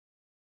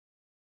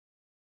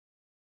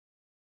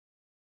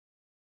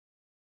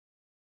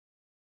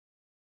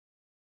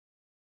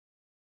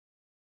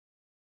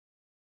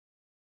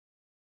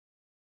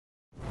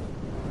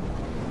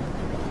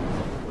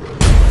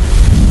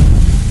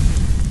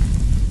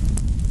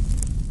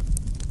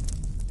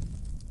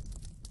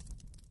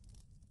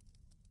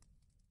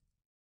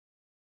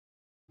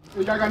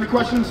You guys got any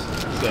questions?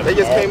 They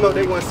just came up,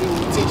 they want to see what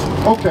we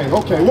teaching.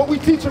 Okay. What we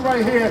teaching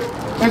right here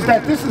is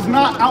that this is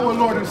not our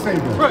Lord and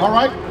Savior, all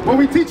right? When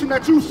we teaching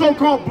that you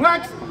so-called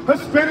blacks,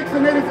 Hispanics,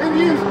 and Native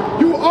Indians,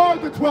 you are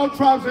the 12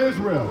 tribes of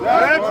Israel.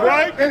 That's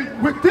right.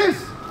 And with this,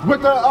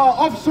 what the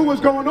officer was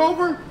going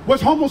over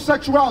was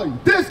homosexuality.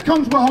 This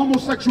comes with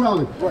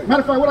homosexuality. Right.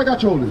 Matter of fact, what I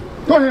got you holding?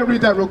 Go ahead and read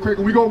that real quick,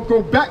 and we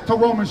go back to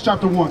Romans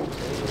chapter 1.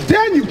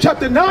 Daniel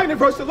chapter 9 and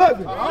verse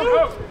 11.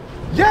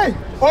 Yea,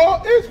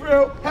 all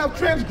Israel have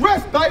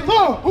transgressed thy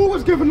law. Who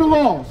was given the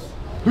laws?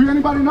 Do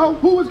anybody know?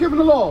 Who was given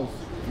the laws?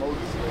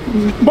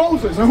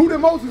 Moses. And who did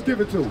Moses give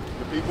it to?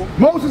 The people.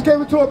 Moses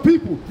gave it to a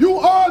people. You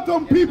are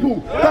them people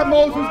that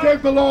Moses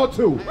gave the law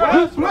to.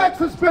 You blacks,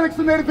 Hispanics,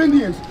 and Native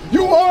Indians.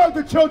 You are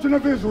the children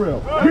of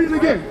Israel. Read it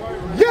again.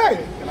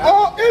 Yea,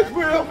 all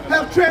Israel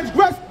have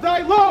transgressed thy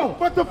law.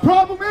 But the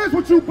problem is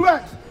with you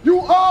blacks,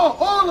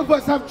 all of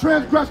us have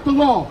transgressed the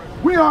law.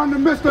 We are in the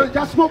midst of,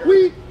 y'all smoke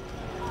weed?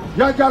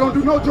 Y'all don't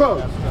do no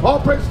drugs. All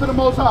praise to the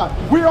Most High.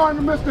 We are in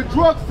the midst of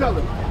drug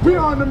selling. We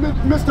are in the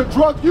midst of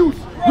drug use.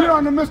 We are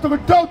in the midst of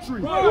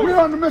adultery. We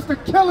are in the midst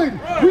of killing.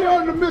 We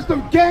are in the midst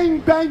of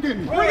gang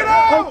banging.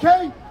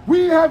 Okay?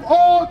 We have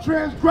all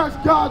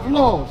transgressed God's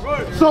laws.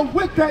 So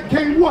with that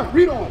came what?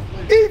 Read on.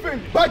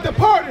 Even by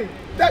departing,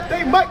 that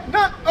they might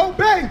not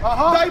obey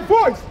thy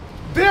voice.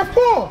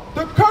 Therefore,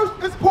 the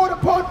curse is poured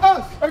upon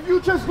us. If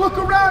you just look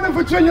around in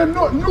Virginia,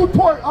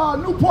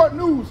 Newport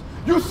News,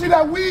 you see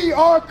that we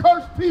are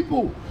cursed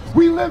people.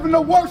 We live in the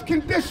worst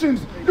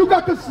conditions. You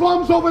got the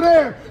slums over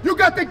there. You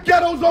got the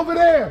ghettos over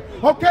there.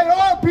 Okay,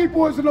 our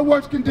people is in the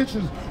worst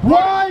conditions.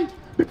 Why?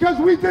 Because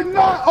we did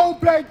not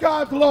obey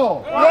God's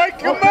law.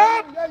 Wake 'em up!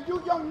 Yeah,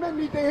 you young men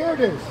need to hear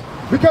this.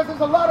 Because there's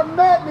a lot of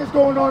madness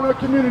going on in our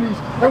communities.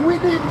 And we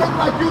need men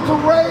like you to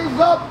raise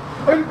up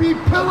and be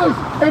pillars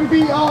and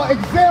be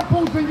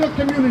examples in your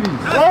communities.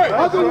 Right.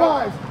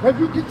 Otherwise, if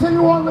you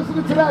continue on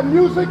listening to that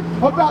music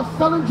about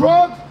selling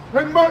drugs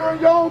and murdering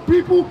your own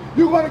people,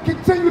 you're going to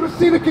continue to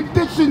see the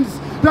conditions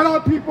that our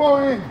people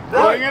are in.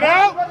 Bring it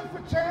out. Are you ready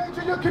for change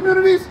in your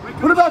communities?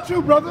 What about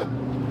you, brother?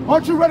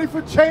 Aren't you ready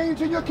for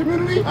change in your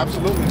community?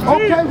 Absolutely.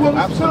 Okay, well,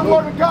 listen to the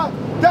word of God.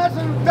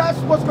 That's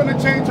what's going to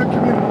change your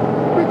community.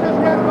 We just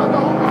read about the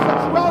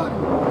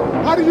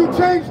homosexuality. How do you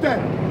change that?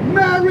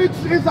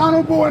 Marriage is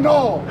honorable and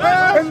all,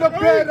 and the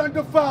bed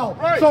undefiled.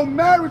 So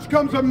marriage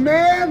comes a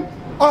man,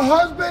 a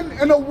husband,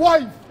 and a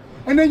wife,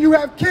 and then you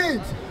have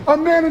kids. A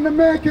man and a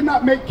man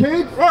cannot make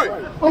kids.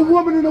 A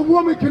woman and a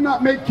woman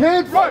cannot make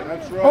kids.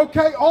 That's right.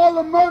 Okay, all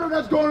the murder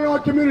that's going on in our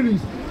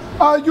communities.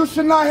 You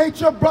should not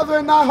hate your brother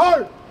and not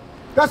hurt.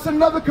 That's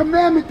another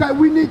commandment that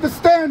we need to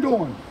stand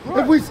on.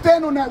 If we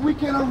stand on that, we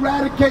can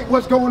eradicate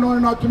what's going on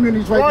in our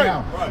communities right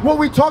now. What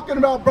we're talking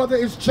about, brother,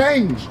 is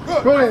change.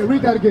 Go ahead,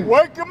 read that again.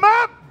 Wake 'em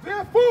up!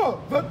 Therefore,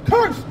 the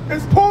curse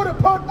is poured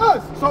upon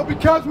us. So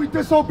because we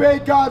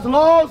disobeyed God's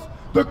laws,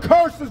 the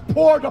curse is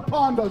poured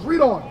upon us.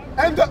 Read on.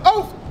 And the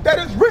oath that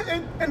is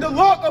written in the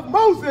law of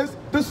Moses,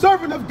 the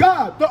servant of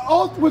God. The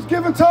oath was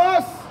given to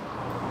us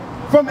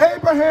from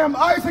Abraham,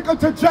 Isaac,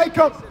 unto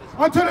Jacob,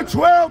 unto the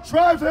 12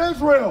 tribes of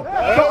Israel.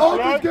 The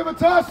oath is given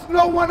to us,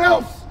 no one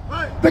else.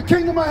 The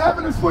kingdom of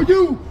heaven is for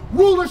you.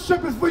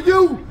 Rulership is for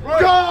you.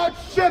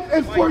 Godship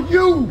is for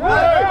you.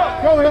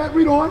 Go ahead,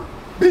 read on.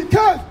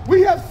 Because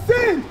we have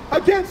sinned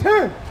against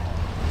him.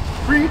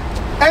 Read.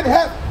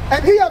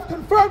 And he hath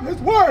confirmed his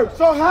word.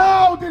 So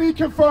how did he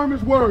confirm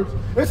his words?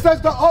 It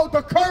says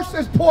the curse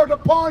is poured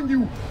upon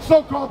you,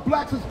 so-called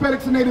blacks,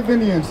 Hispanics, and Native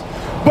Indians.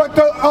 But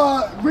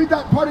read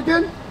that part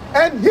again.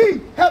 And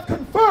he hath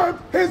confirmed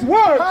his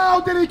word.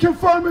 How did he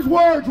confirm his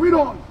words? Read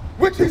on.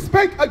 Which he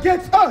spake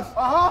against us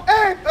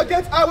and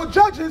against our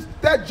judges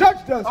that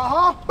judged us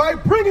by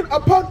bringing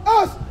upon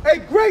us a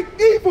great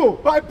evil.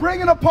 By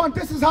bringing upon,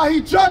 this is how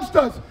he judged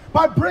us,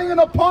 by bringing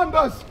upon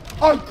us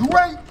a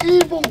great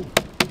evil.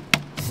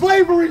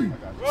 Slavery,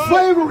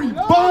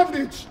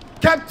 bondage,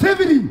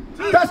 captivity.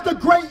 That's the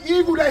great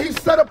evil that he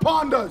set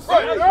upon us.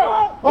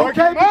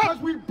 Okay, because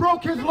we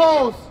broke his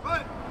laws.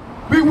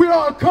 We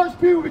are a cursed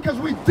people because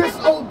we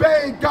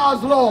disobeyed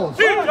God's laws.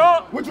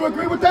 Would you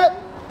agree with that?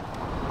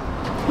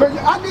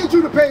 I need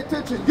you to pay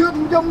attention.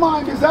 Your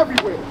mind is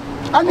everywhere.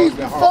 I need you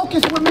to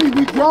focus with me.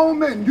 We grown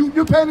men.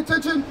 You paying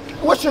attention?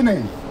 What's your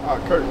name?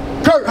 Kurt.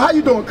 Kurt, how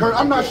you doing, Kurt?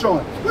 I'm not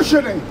showing. What's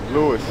your name?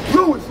 Lewis.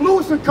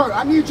 Lewis and Kurt.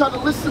 I need y'all to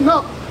listen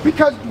up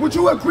because would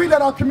you agree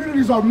that our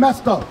communities are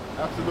messed up?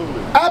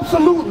 Absolutely.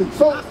 Absolutely.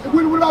 So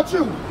what about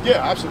you?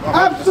 Yeah, absolutely.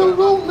 100%.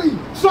 Absolutely.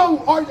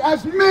 So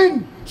as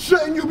men,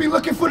 shouldn't you be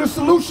looking for the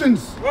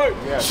solutions?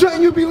 Yeah.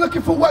 Shouldn't you be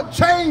looking for what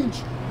change?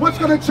 What's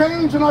going to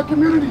change in our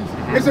communities?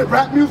 Is it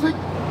rap music?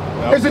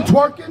 Is it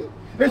twerking?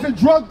 Is it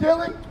drug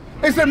dealing?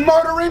 Is it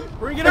murdering?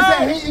 Is it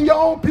hating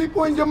your own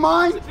people in your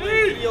mind?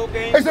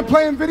 Is it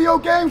playing video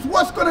games?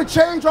 What's going to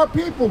change our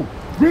people?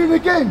 Read it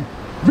again.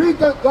 Read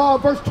the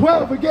verse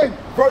 12 again.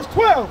 Verse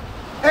 12.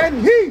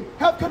 And he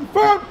hath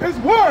confirmed his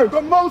word.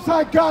 The Most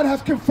High God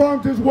has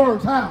confirmed his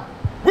words. How?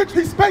 which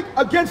he spake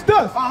against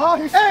us.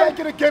 He spake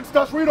it against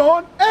us. Read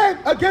on. And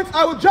against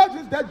our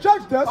judges that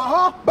judged us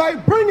by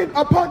bringing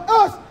upon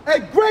us a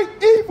great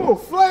evil.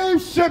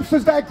 Slave ships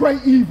is that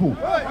great evil.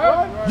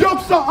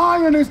 Yokes of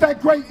iron is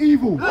that great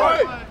evil.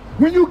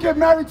 When you get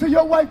married to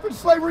your wife in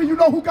slavery, you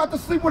know who got to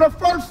sleep with her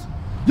first?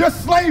 Your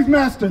slave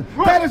master.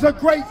 That is a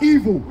great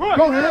evil.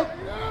 Go ahead.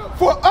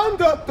 For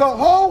under the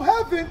whole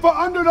heaven. For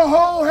under the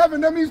whole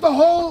heaven. That means the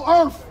whole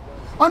earth.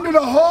 Under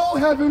the whole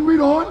heaven. Read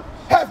on.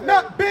 Have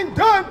not been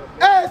done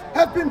as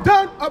have been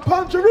done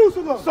upon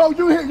Jerusalem. So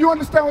you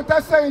understand what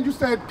that's saying? You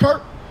said,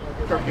 Kurt,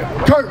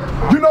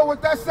 you know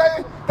what that's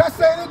saying? That's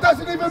saying it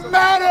doesn't even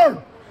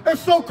matter if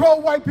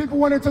so-called white people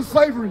went into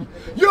slavery.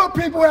 Your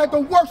people had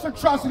the worst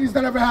atrocities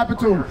that ever happened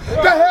to them.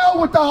 The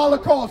hell with the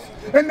Holocaust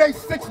and they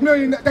 6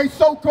 million, they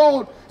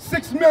so-called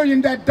 6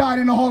 million that died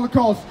in the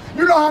Holocaust.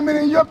 You know how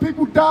many of your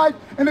people died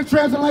in the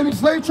transatlantic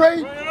slave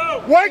trade?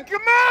 Wake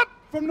them up!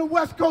 From the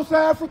west coast of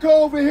Africa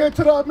over here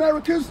to the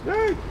Americas.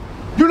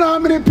 You know how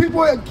many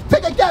people,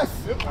 take a guess.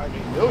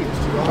 Millions.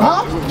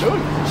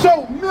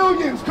 So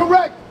millions,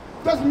 correct.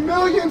 Does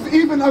millions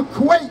even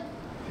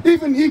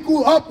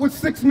equal up with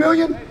 6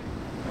 million?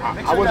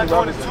 I wasn't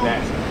referencing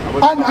that.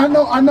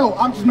 I know.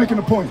 I'm just making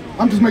a point.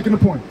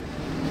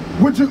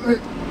 Would you,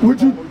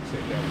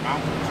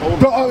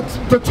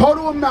 the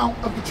total amount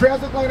of the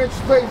transatlantic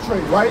slave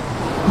trade, right?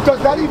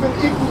 Because that even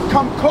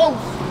come close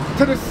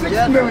to the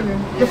 6 million,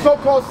 the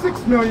so-called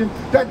 6 million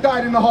that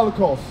died in the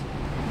Holocaust.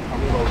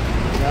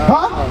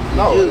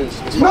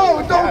 No,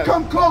 it don't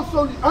come close.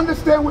 So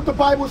understand what the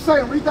Bible is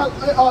saying. Read that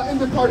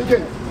ending part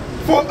again.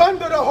 For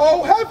under the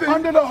whole heaven,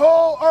 under the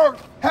whole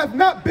earth, have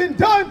not been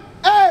done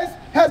as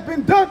has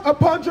been done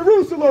upon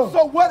Jerusalem.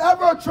 So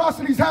whatever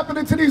atrocities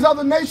happening to these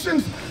other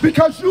nations,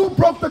 because you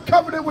broke the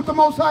covenant with the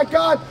Most High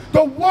God,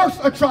 the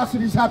worst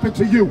atrocities happen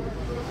to you.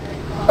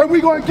 And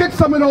we're going to get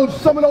some of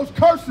those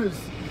curses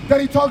that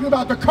he's talking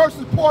about. The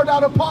curses poured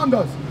out upon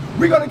us.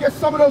 We're going to get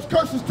some of those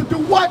curses to do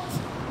what?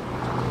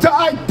 To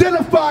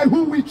identify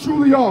who we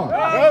truly are.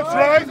 That's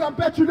right. I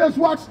bet you this.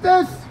 Watch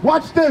this.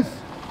 Watch this.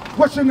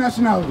 What's your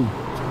nationality?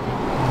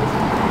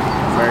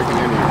 American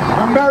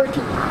Indian.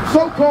 American.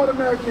 So-called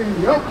American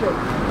Indian. Okay.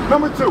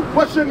 Number 2.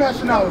 What's your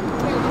nationality?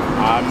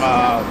 I'm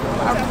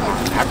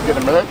African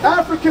American.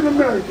 African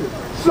American.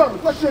 Sir,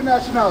 what's your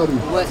nationality?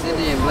 West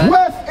Indian Black.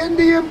 West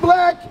Indian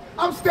Black.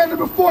 I'm standing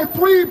before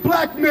 3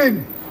 black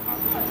men.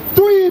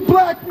 3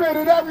 black men,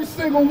 and every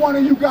single one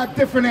of you got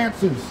different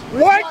answers.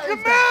 Wake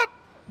them up!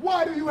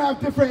 Why do you have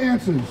different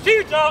answers?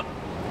 Teacher!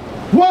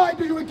 Why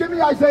do you, give me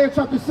Isaiah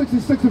chapter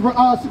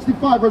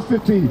 65 verse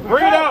 15.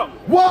 Bring it out!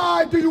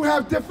 Why do you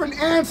have different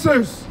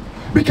answers?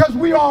 Because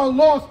we are a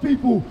lost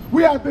people.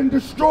 We have been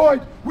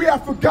destroyed. We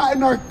have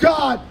forgotten our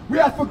God. We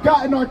have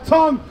forgotten our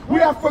tongue. We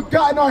have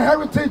forgotten our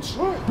heritage.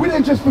 We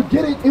didn't just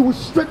forget it, it was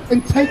stripped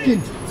and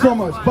taken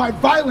from us by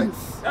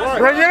violence.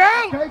 Bring it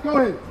out! Okay, go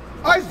ahead.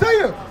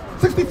 Isaiah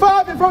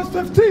 65 and verse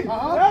 15.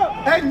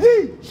 And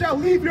ye shall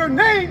leave your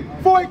name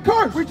for a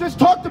curse. We just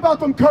talked about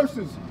them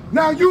curses.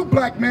 Now you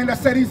black man that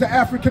said he's an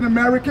African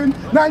American,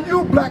 now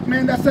you black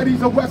man that said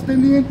he's a West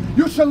Indian,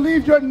 you shall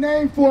leave your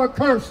name for a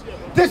curse.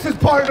 This is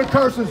part of the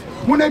curses.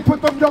 When they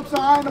put them yokes of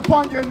iron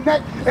upon your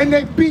neck and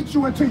they beat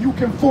you until you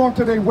conform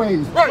to their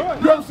ways.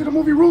 Right. You ever see the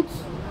movie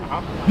Roots?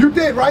 You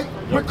did, right?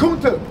 With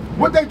Kunta.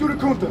 What they do to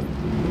Kunta?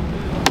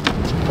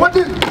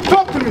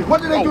 Talk to me.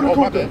 What did they do to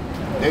Kunta?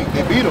 They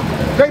beat him.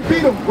 They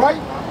beat him,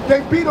 right?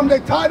 They beat him,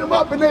 they tied him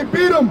up and they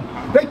beat him.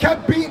 They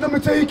kept beating him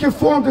until he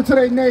conformed into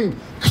their name.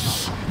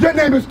 Your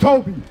name is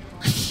Toby.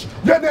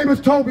 Your name is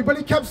Toby. But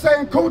he kept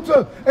saying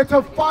Kunta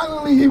until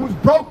finally he was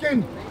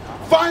broken.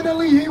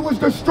 Finally he was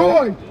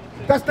destroyed.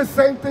 That's the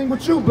same thing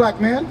with you, black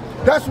man.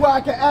 That's why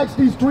I can ask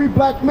these 3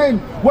 black men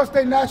what's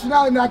their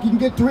nationality and I can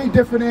get 3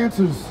 different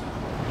answers.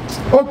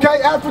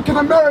 Okay, African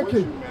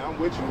American. I'm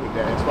with you with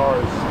that. As far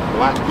as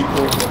black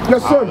people,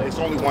 Yes, sir. It's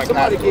only one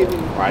category,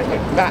 right?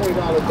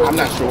 I'm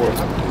not sure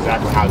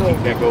exactly how deep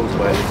that goes,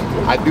 but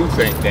I do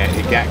think that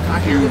it got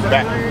confused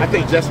back. I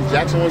think Jesse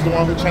Jackson was the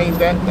one who changed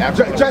that.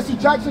 Jesse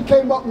Jackson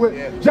came up with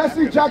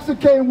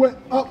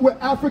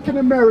African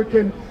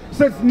American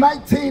since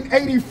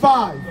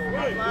 1985.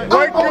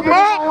 Wake them my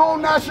up!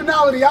 own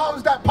nationality. How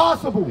is that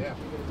possible?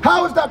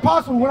 How is that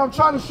possible? What I'm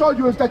trying to show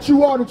you is that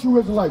you are the true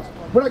Israelites.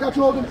 What I got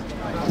you holding?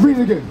 Read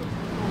it again.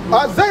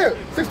 Isaiah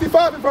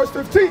 65 and verse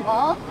 15.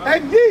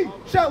 And ye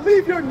shall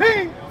leave your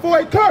name for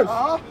a curse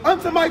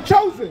unto my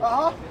chosen.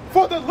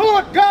 For the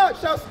Lord God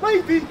shall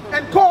slay thee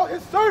and call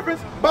his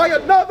servants by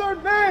another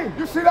name.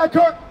 You see that,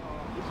 Kurt?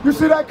 You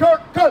see that,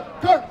 Kurt? Kurt,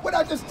 what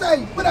I just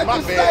say? What I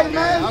just say,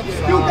 man?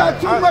 You got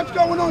too much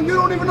going on. You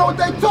don't even know what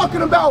they're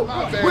talking about.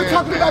 We're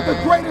talking about the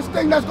greatest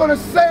thing that's going to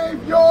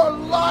save your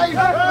life.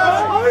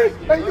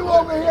 And you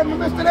over here in the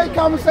midst of their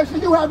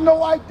conversation, you have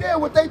no idea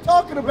what they're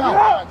talking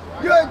about.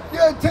 Your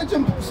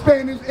attention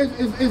span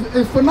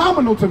is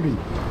phenomenal to me.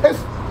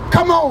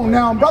 Come on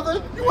now,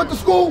 brother. You went to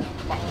school.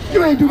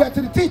 You ain't do that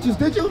to the teachers,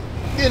 did you?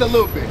 Did a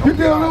little bit. You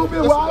did a little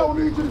bit? Well, I don't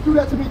need you to do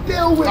that to me.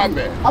 Deal with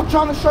me. I'm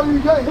trying to show you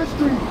your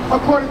history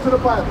according to the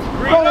Bible.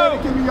 Go ahead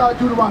and give me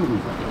Deuteronomy.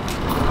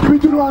 Give Read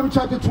Deuteronomy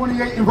chapter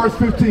 28 and verse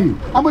 15.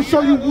 I'm going to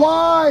show you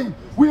why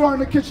we are in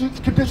the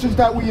conditions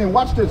that we in.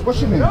 Watch this. What's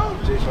your name?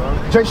 Jay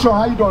Sean. Jay Sean,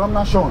 how you doing? I'm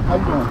not Sean. How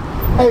you doing?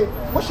 Hey,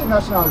 what's your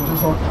nationality,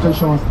 Jay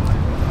Sean?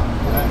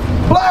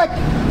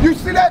 Black. You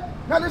see that?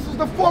 Now this is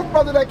the fourth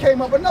brother that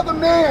came up. Another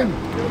man.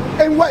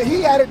 And what?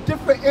 He had a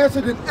different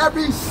answer than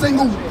every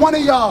single one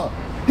of y'all.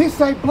 He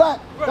say black.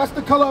 That's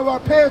the color of our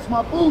pants,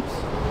 my boots.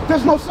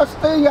 There's no such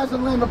thing as a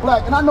land of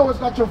black. And I know it's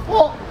not your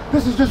fault.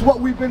 This is just what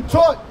we've been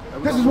taught.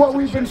 This is what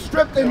we've been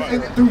stripped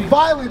and through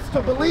violence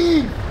to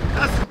believe.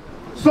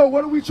 So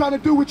what are we trying to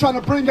do? We're trying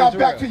to bring y'all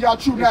back to y'all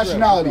true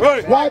nationality.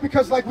 Why?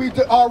 Because like we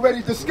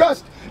already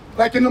discussed,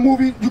 like in the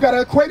movie, you got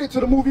to equate it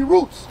to the movie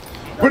Roots,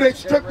 where they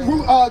stripped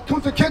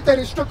Kunta Kinte,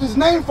 they stripped his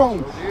name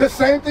from him. The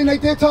same thing they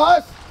did to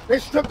us. They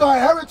stripped our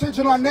heritage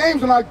and our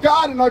names and our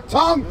God and our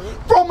tongue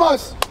from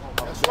us.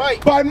 That's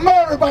right. By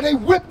murder, they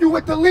whip you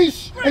with the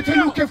leash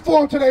until you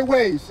conform to their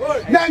ways.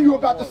 Now you're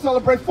about to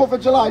celebrate 4th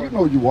of July. You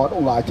know you are.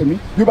 Don't lie to me.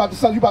 You about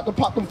to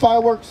pop them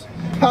fireworks?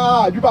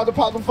 Ah, you about to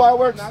pop them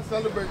fireworks? Not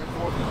celebrating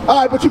 4th.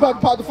 All right, but you about to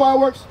pop the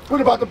fireworks?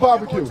 What about the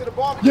barbecue?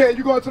 Yeah,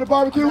 you going to the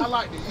barbecue? I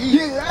like to eat.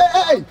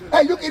 Yeah,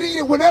 hey, you can eat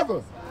it whenever.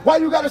 Why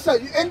you got to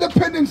say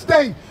Independence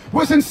Day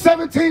was in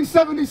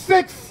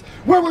 1776?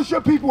 Where was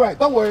your people at?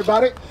 Don't worry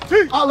about it.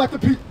 I'll let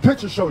the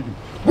picture show you.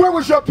 Where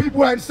was your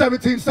people at in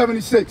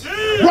 1776?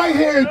 Right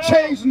here in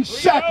chains and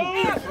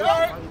shackles.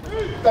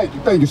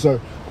 Thank you,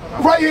 sir.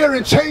 Right here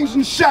in chains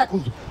and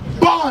shackles,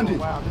 bonded,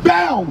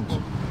 bound,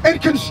 in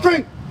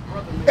constraint,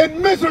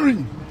 in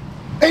misery,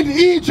 in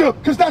Egypt,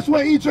 because that's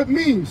what Egypt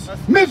means.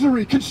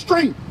 Misery,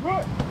 constraint.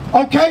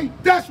 Okay?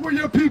 That's where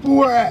your people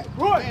were at.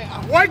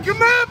 Wake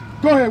him up!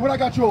 Go ahead, what I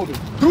got you holding?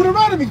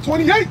 Deuteronomy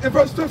 28 and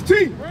verse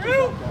 15.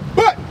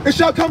 But it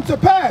shall come to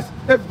pass,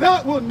 if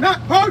thou wilt not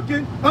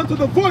hearken unto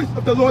the voice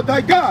of the Lord thy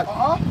God,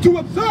 to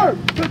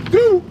observe, to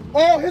do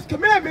all his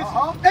commandments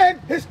and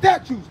his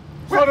statutes.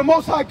 So the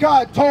Most High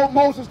God told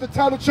Moses to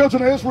tell the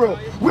children of Israel,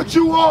 which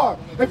you are,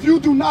 if you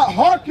do not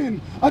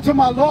hearken unto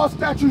my laws,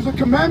 statutes, and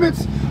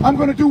commandments, I'm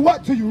going to do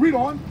what to you? Read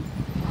on.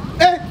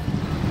 And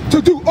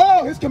to do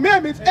all his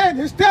commandments and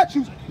his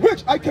statutes,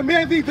 which I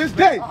command thee this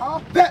day,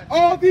 that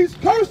all these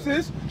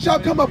curses shall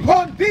come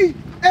upon thee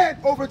and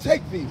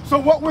overtake thee. So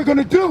what we're going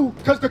to do,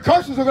 because the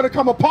curses are going to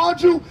come upon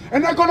you,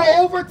 and they're going to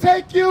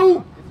overtake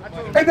you,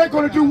 and they're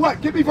going to do what?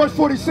 Give me verse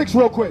 46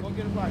 real quick.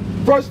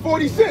 Verse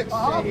 46.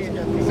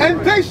 And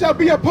they shall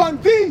be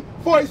upon thee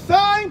for a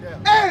sign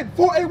and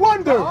for a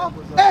wonder,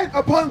 and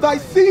upon thy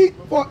seed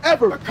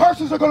forever. The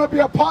curses are going to be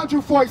upon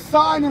you for a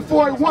sign and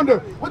for a wonder.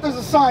 What does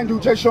a sign do,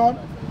 Jay Sean?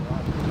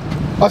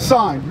 A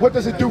sign. What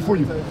does it do for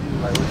you?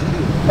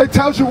 It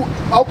tells you,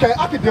 okay,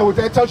 I can deal with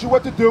that. It tells you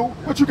what to do.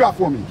 What you got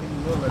for me?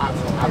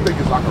 I think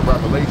it's like a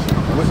revelation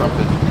or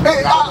something.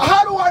 Hey,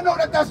 how do I know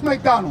that that's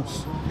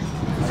McDonald's?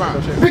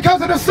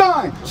 Because of the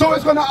sign. So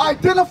it's going to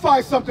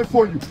identify something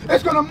for you.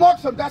 It's going to mark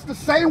something. That's the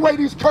same way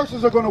these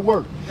curses are going to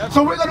work.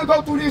 So we're going to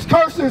go through these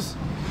curses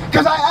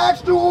because I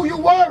asked you who you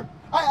were.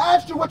 I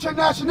asked you what your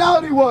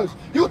nationality was.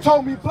 You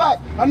told me black.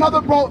 Another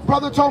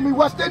brother told me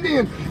West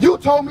Indian. You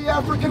told me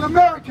African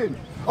American.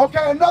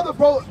 Okay, another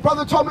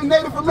brother told me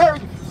Native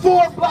American.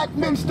 4 black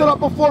men stood up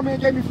before me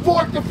and gave me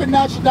 4 different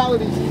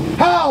nationalities.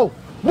 How?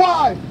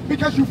 Why?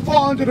 Because you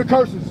fall under the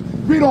curses.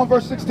 Read on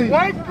verse 16.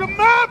 Wake them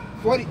up!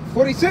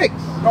 46.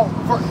 No,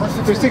 verse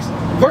 16.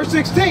 Verse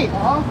 16.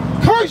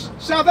 Cursed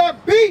shall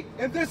that be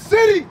in this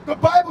city. The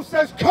Bible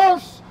says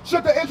curse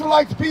should the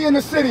Israelites be in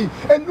the city.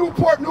 In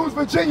Newport News,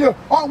 Virginia,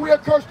 aren't we a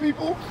cursed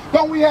people?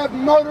 Don't we have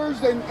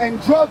murders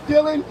and drug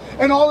dealing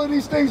and all of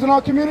these things in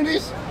our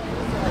communities?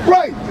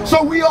 Right,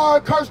 so we are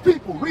a cursed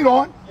people. Read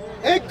on.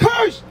 And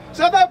cursed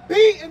shall that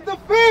be in the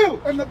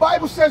field. And the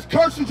Bible says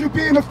cursed should you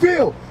be in the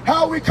field.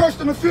 How are we cursed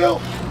in the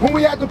field? When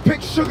we had to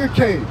pick sugar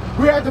cane,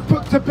 we had to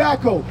put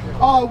tobacco,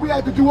 we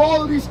had to do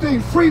all of these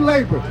things, free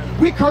labor.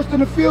 We cursed in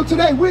the field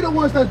today. We're the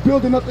ones that's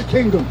building up the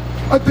kingdom,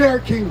 their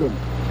kingdom.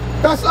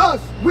 That's us.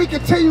 We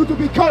continue to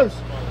be cursed.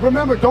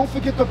 Remember, don't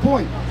forget the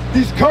point.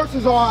 These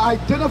curses are an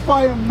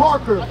identifying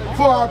marker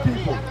for our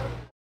people.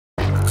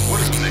 What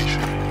is a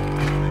nation?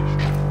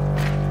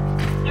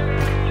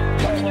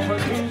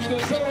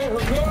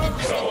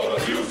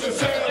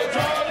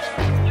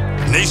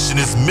 Nation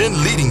is men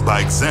leading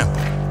by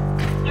example.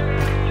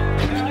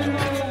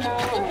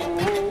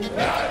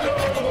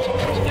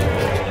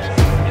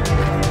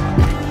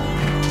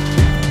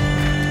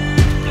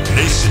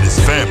 Nation is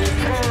family.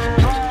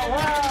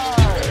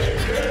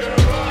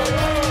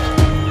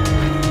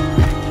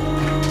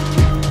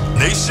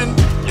 Nation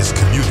is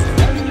community.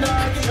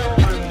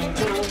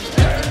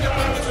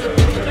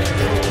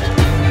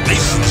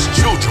 Nation is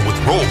children with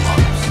role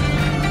models.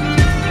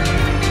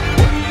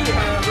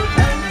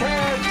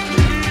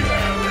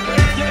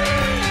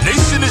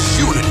 Nation is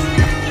unity.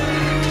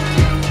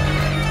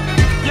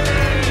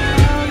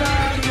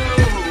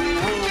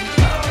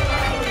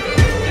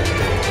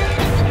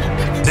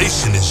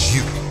 Nation is